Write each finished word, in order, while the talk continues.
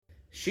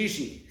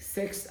Shishi,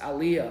 sixth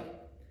Aliyah,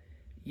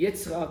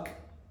 Yitzchak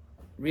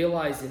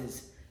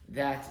realizes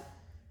that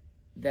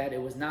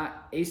it was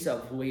not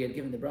Esav who he had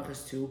given the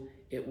brachas to,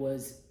 it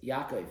was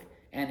Yaakov.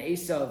 And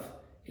Esav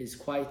is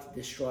quite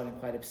distraught and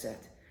quite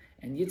upset.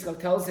 And Yitzchak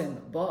tells him,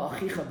 Ba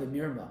achicha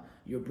b'mirma,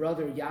 your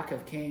brother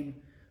Yaakov came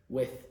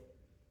with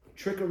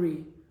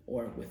trickery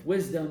or with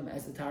wisdom,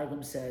 as the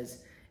Targum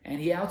says, and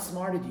he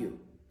outsmarted you.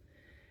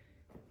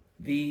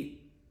 The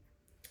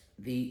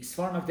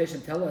Sfarim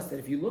HaKadoshim tell us that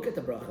if you look at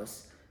the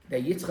brachas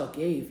that Yitzchak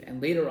gave,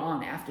 and later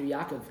on, after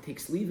Yaakov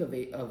takes leave of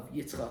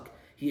Yitzchak,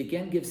 he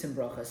again gives him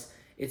brachas,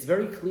 it's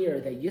very clear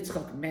that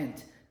Yitzchak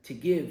meant to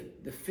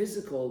give the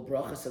physical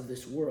brachas of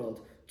this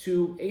world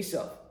to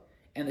Esav,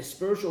 and the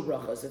spiritual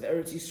brachas of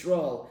Eretz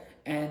Yisrael,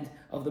 and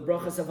of the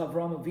brachas of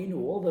Avraham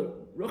Avinu, all the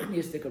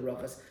ruchniistic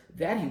brachas,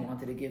 that he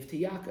wanted to give to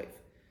Yaakov.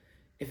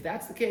 If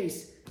that's the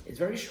case, it's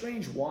very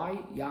strange why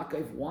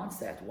Yaakov wants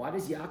that. Why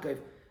does Yaakov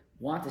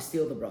want to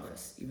steal the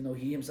brachas, even though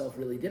he himself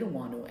really didn't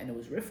want to, and it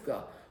was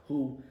Rivka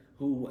who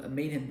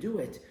made him do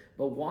it?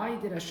 But why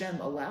did Hashem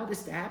allow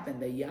this to happen,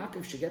 that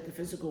Yaakov should get the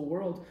physical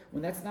world,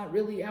 when that's not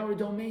really our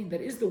domain?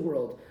 That is the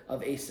world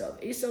of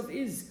Esav. Esav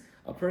is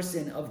a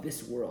person of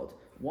this world.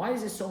 Why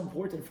is it so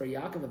important for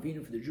Yaakov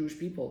Avinu, for the Jewish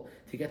people,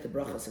 to get the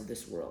brachas of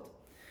this world?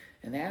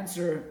 And the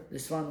answer the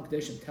Sfarim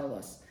HaKadoshim tell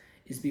us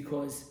is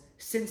because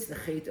since the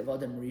Chet of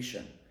Adam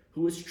Rishon,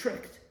 who was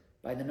tricked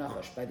by the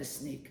Nachash, by the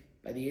snake,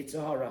 by the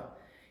Yetzer Hara,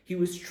 he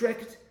was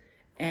tricked,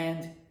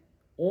 and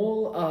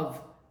all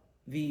of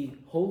the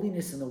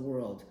holiness in the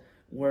world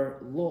were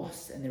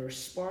lost, and there were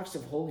sparks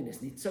of holiness,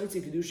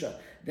 Nitzotzei Kedusha,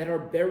 that are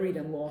buried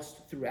and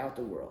lost throughout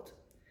the world.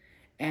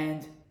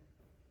 And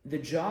the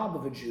job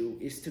of a Jew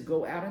is to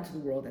go out into the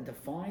world and to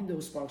find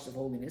those sparks of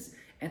holiness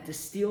and to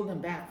steal them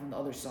back from the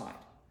other side.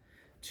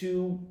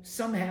 To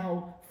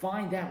somehow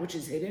find that which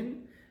is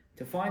hidden,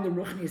 to find the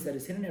ruchnius that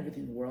is hidden in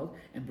everything in the world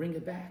and bring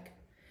it back.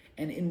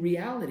 And in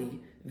reality,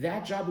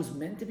 that job was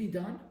meant to be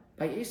done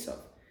by Esav.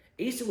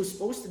 Esav was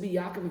supposed to be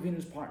Yaakov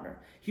Avinu's partner.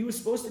 He was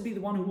supposed to be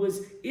the one who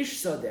was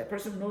Ish Sadeh, a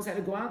person who knows how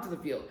to go out to the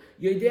field.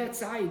 Yodei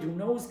Tzayid, who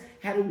knows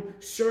how to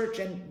search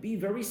and be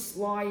very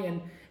sly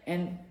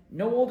and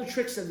know all the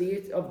tricks of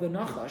the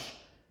Nachash,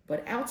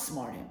 but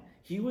outsmart him.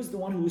 He was the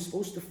one who was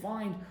supposed to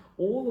find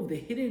all of the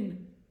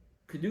hidden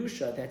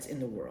Kedusha that's in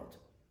the world.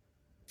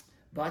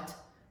 But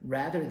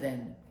rather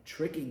than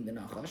tricking the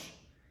Nachash,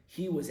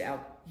 he was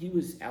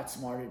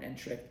outsmarted and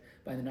tricked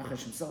by the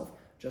Nachash himself,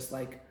 just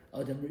like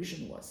Adam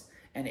Rishon was.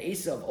 And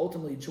Esav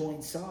ultimately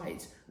joins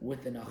sides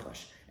with the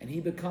Nachash, and he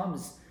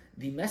becomes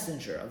the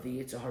messenger of the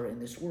Yetzer Hara in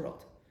this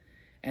world.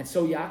 And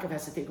so Yaakov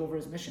has to take over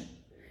his mission.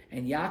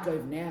 And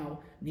Yaakov now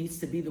needs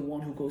to be the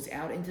one who goes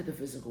out into the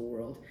physical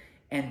world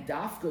and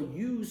Dafka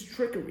use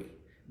trickery.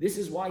 This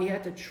is why he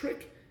had to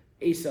trick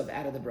Esav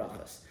out of the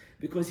brachas,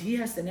 because he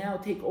has to now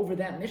take over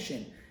that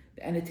mission.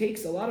 And it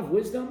takes a lot of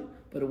wisdom,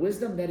 but a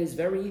wisdom that is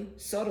very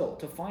subtle,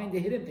 to find the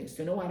hidden things,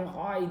 to know how to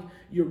hide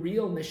your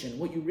real mission,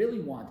 what you really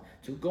want,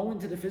 to go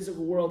into the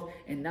physical world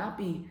and not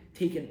be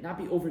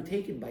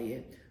overtaken by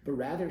it, but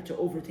rather to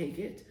overtake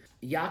it.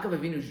 Yaakov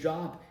Avinu's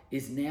job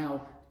is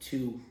now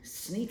to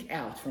sneak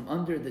out from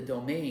under the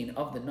domain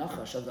of the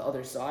Nachash, of the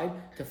other side,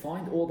 to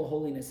find all the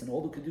holiness and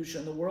all the Kedusha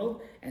in the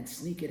world and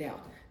sneak it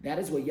out. That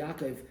is what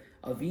Yaakov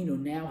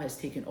Avinu now has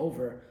taken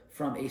over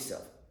from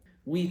Esav.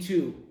 We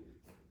too,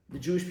 the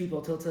Jewish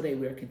people till today,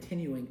 we are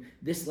continuing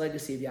this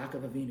legacy of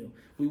Yaakov Avinu.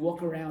 We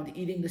walk around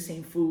eating the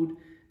same food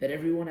that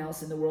everyone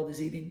else in the world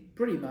is eating,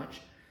 pretty much.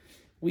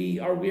 We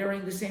are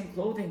wearing the same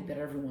clothing that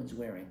everyone's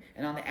wearing.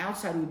 And on the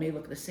outside, we may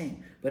look the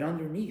same, but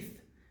underneath,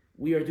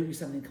 we are doing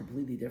something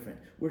completely different.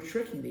 We're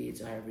tricking the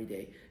Yetzer Hara every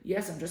day.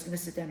 Yes, I'm just going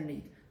to sit down and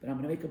eat, but I'm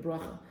going to make a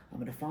bracha. I'm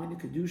going to find the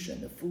Kedusha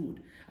in the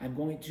food. I'm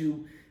going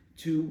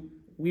to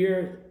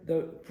wear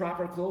the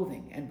proper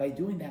clothing. And by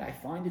doing that, I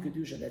find the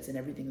Kedusha that's in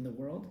everything in the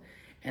world.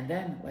 And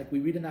then, like we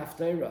read in the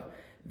Haftarah,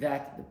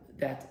 that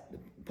the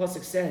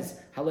Pasuk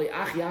says, Haloi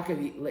ach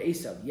Yaakov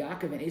le'esav,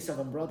 Yaakov and Esav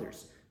are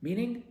brothers.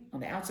 Meaning,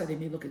 on the outside, they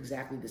may look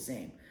exactly the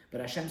same.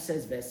 But Hashem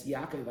says, Ves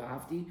Yaakov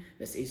ahavti,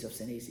 Ves Esav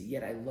senesi.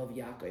 Yet I love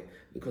Yaakov,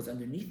 because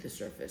underneath the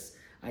surface,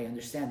 I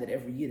understand that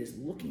every Yid is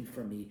looking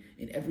for me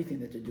in everything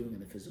that they're doing in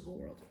the physical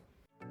world.